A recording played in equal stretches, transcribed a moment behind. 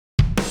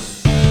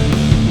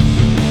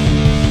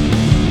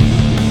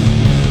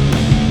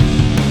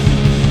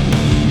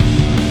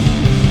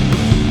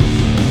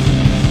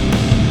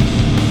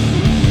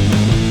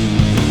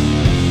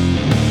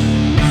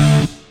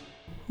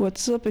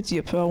What's up, it's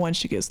your pal When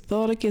She Gets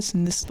Thoughticus,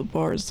 and this is The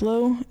Bar Is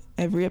Low.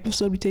 Every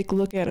episode we take a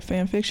look at a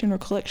fanfiction or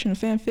collection of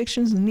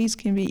fanfictions, and these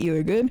can be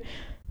either good,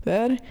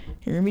 bad,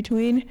 or in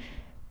between,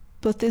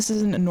 but this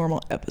isn't a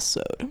normal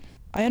episode.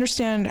 I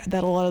understand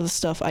that a lot of the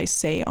stuff I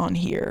say on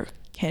here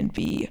can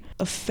be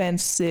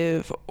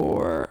offensive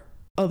or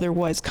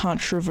otherwise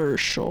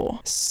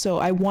controversial, so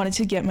I wanted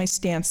to get my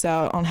stance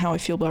out on how I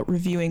feel about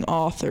reviewing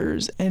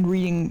authors and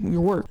reading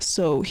your work.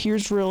 So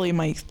here's really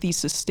my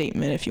thesis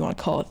statement, if you want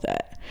to call it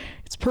that.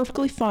 It's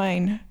perfectly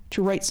fine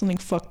to write something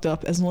fucked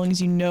up as long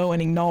as you know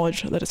and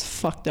acknowledge that it's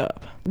fucked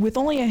up. With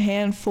only a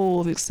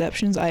handful of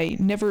exceptions, I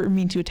never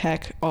mean to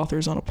attack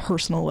authors on a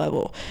personal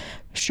level.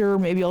 Sure,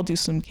 maybe I'll do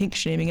some kink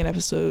shaming in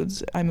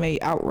episodes. I may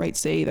outright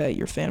say that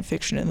your fan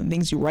fiction and the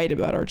things you write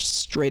about are just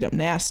straight up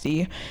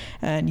nasty,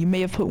 and you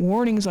may have put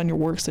warnings on your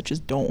work such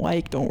as don't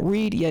like, don't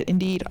read, yet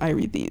indeed I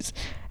read these.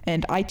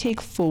 And I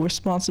take full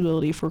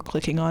responsibility for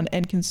clicking on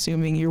and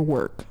consuming your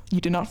work. You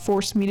did not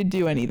force me to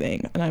do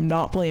anything, and I'm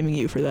not blaming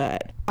you for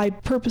that. I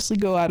purposely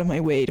go out of my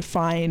way to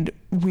find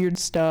weird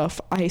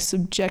stuff. I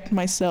subject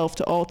myself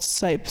to all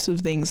types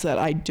of things that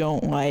I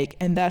don't like,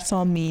 and that's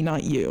on me,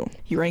 not you.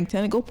 You're writing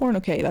tentacle porn?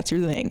 Okay, that's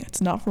your thing.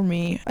 It's not for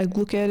me. I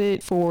look at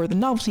it for the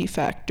novelty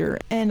factor,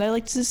 and I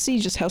like to see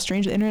just how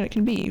strange the internet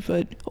can be,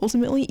 but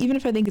ultimately, even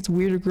if I think it's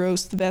weird or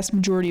gross, the vast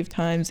majority of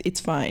times,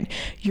 it's fine.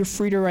 You're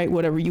free to write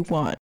whatever you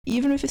want.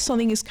 Even if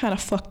something is kind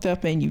of fucked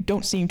up and you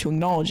don't seem to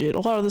acknowledge it, a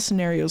lot of the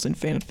scenarios in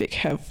fanfic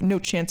have no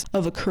chance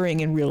of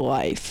occurring in real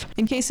life.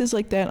 In cases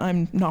like that,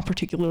 I'm not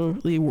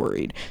particularly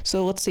worried.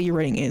 So let's say you're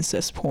writing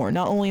incest porn.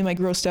 Not only am I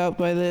grossed out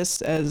by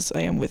this, as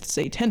I am with,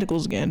 say,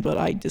 tentacles again, but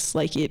I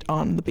dislike it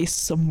on the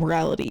basis of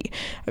morality.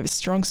 I have a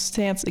strong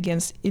stance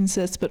against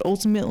incest, but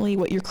ultimately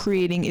what you're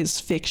creating is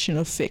fiction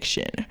of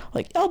fiction.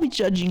 Like, I'll be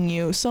judging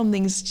you. Some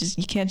things just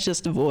you can't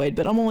just avoid,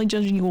 but I'm only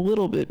judging you a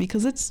little bit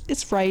because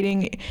it's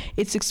writing,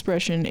 it's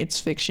expression, it's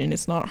fiction,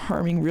 it's not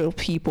harming real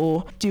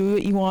people. Do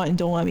what you want and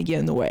don't let me get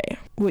in the way.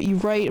 What you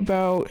write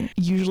about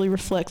usually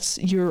reflects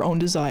your own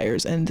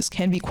desires, and this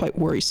can be quite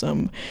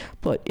worrisome,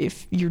 but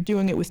if you're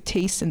doing it with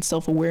taste and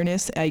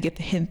self-awareness, I get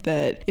the hint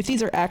that if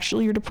these are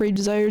actually your depraved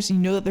desires, you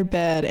know that they're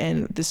bad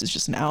and this is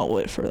just an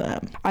outlet for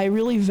them. I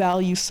really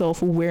value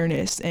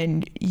self-awareness,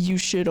 and you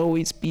should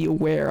always be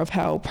aware of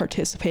how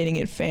participating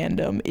in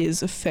fandom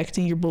is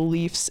affecting your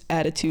beliefs,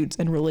 attitudes,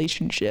 and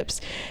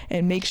relationships,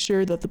 and make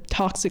sure that the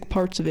toxic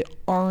parts of it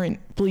aren't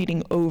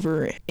bleeding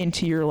over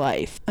into your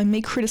life. I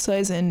may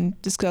criticize and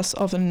discuss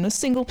often a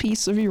single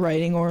piece of your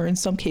writing, or in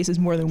some cases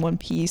more than one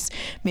piece,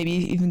 maybe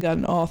even got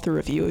an author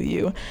review of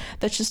you.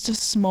 That's just a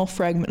small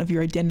fragment of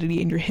your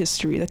identity and your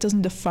history. That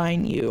doesn't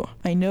define you.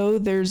 I know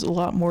there's a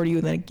lot more to you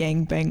than a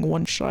gangbang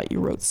one-shot you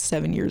wrote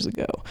 7 years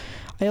ago.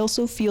 I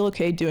also feel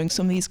okay doing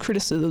some of these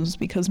criticisms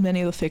because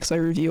many of the fics I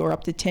review are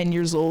up to 10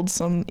 years old,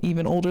 some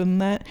even older than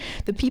that.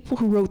 The people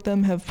who wrote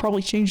them have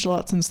probably changed a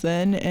lot since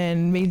then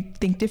and may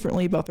think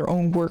differently about their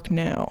own work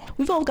now.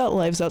 We've all got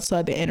lives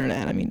outside the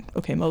internet. I mean,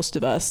 okay, most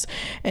of us.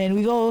 And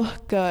we've all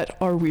got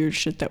our weird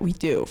shit that we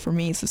do. For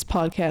me, it's this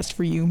podcast.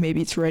 For you,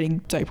 maybe it's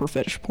writing diaper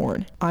fetish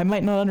porn. I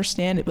might not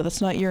understand it, but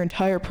that's not your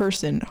entire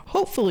person.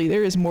 Hopefully,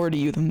 there is more to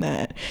you than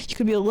that. You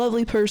could be a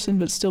lovely person,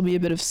 but still be a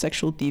bit of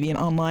sexual deviant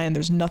online.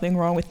 There's nothing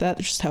wrong with that.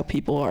 There's just how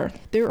people are.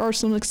 There are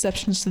some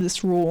exceptions to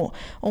this rule,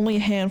 only a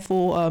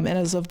handful, and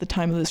as of the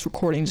time of this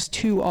recording, just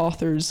 2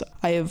 authors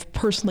I have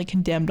personally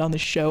condemned on the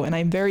show, and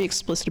I'm very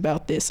explicit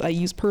about this. I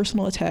use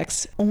personal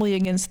attacks only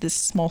against this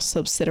small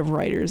subset of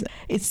writers.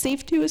 It's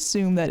safe to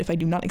assume that if I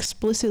do not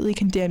explicitly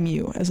condemn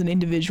you as an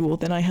individual,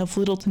 then I have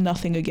little to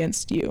nothing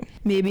against you.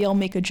 Maybe I'll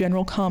make a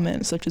general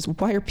comment, such as,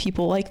 why are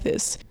people like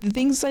this? The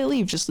things I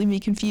leave just leave me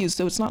confused,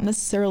 so it's not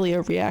necessarily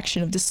a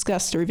reaction of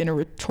disgust or even a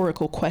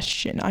rhetorical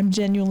question. I'm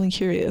genuinely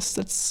curious.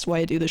 That's why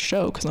I do the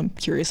show, because I'm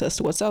curious as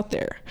to what's out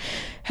there.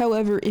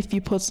 However, if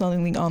you put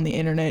something on the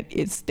internet,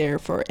 it's there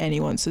for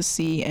anyone to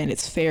see, and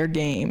it's fair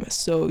game,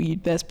 so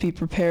you'd best be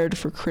prepared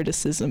for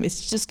criticism.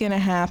 It's just gonna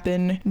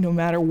happen no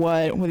matter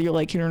what, whether you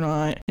like it or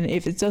not, and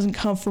if it doesn't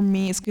come from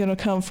me, it's gonna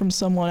come from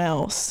someone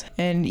else.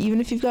 And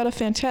even if you've got a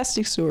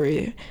fantastic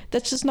story,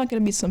 that's just not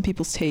gonna be some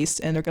people's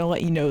taste, and they're gonna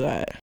let you know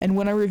that. And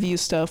when I review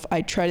stuff,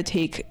 I try to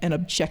take an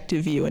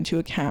objective view into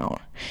account.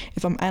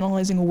 If I'm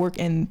analyzing a work,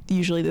 and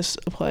usually this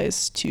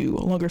applies to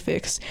longer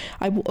fics,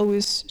 I will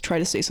always try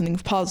to say something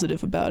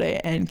positive about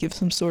it and give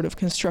some sort of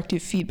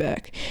constructive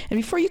feedback. And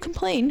before you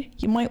complain,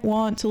 you might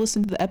want to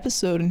listen to the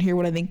episode and hear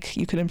what I think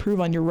you could improve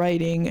on your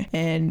writing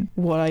and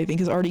what I think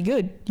is already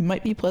good. You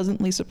might be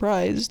pleasantly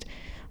surprised.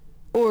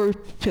 Or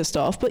pissed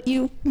off, but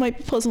you might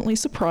be pleasantly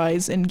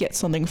surprised and get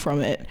something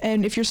from it.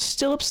 And if you're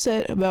still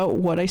upset about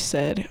what I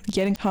said,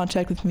 get in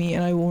contact with me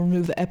and I will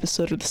remove the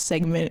episode or the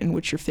segment in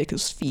which your fic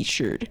is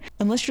featured.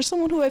 Unless you're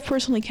someone who I've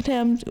personally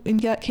condemned, in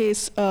that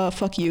case,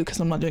 fuck you, because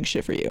I'm not doing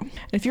shit for you.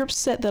 And if you're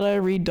upset that I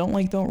read don't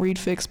read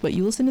fics, but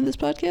you listen to this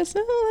podcast,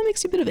 that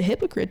makes you a bit of a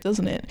hypocrite,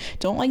 doesn't it?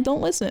 Don't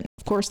listen.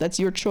 Of course, that's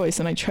your choice,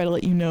 and I try to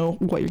let you know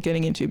what you're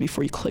getting into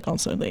before you click on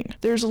something.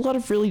 There's a lot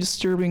of really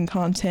disturbing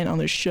content on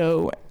this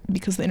show,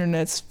 because the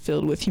internet's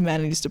filled with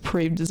humanity's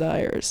depraved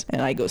desires,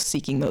 and I go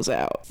seeking those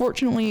out.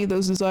 Fortunately,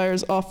 those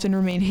desires often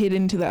remain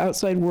hidden to the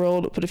outside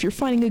world, but if you're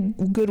finding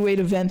a good way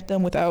to vent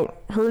them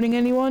without hurting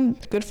anyone,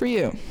 good for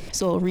you.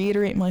 So I'll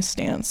reiterate my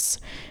stance.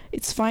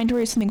 It's fine to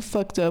write something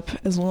fucked up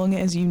as long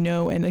as you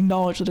know and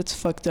acknowledge that it's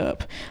fucked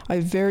up. I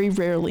very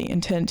rarely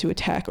intend to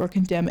attack or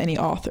condemn any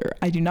author.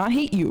 I do not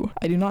hate you.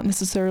 I do not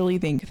necessarily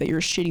think that you're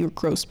a shitty or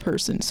gross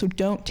person, so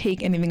don't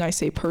take anything I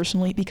say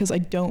personally because I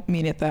don't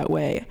mean it that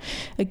way.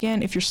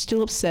 Again, if you're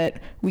still upset,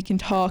 we can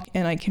talk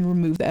and I can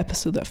remove the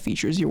episode that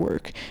features your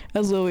work.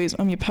 As always,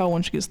 I'm your pal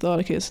Wunchicus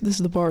Thoticus. This is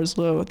The Bar is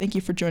Low. Thank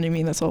you for joining me,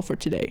 and that's all for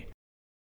today.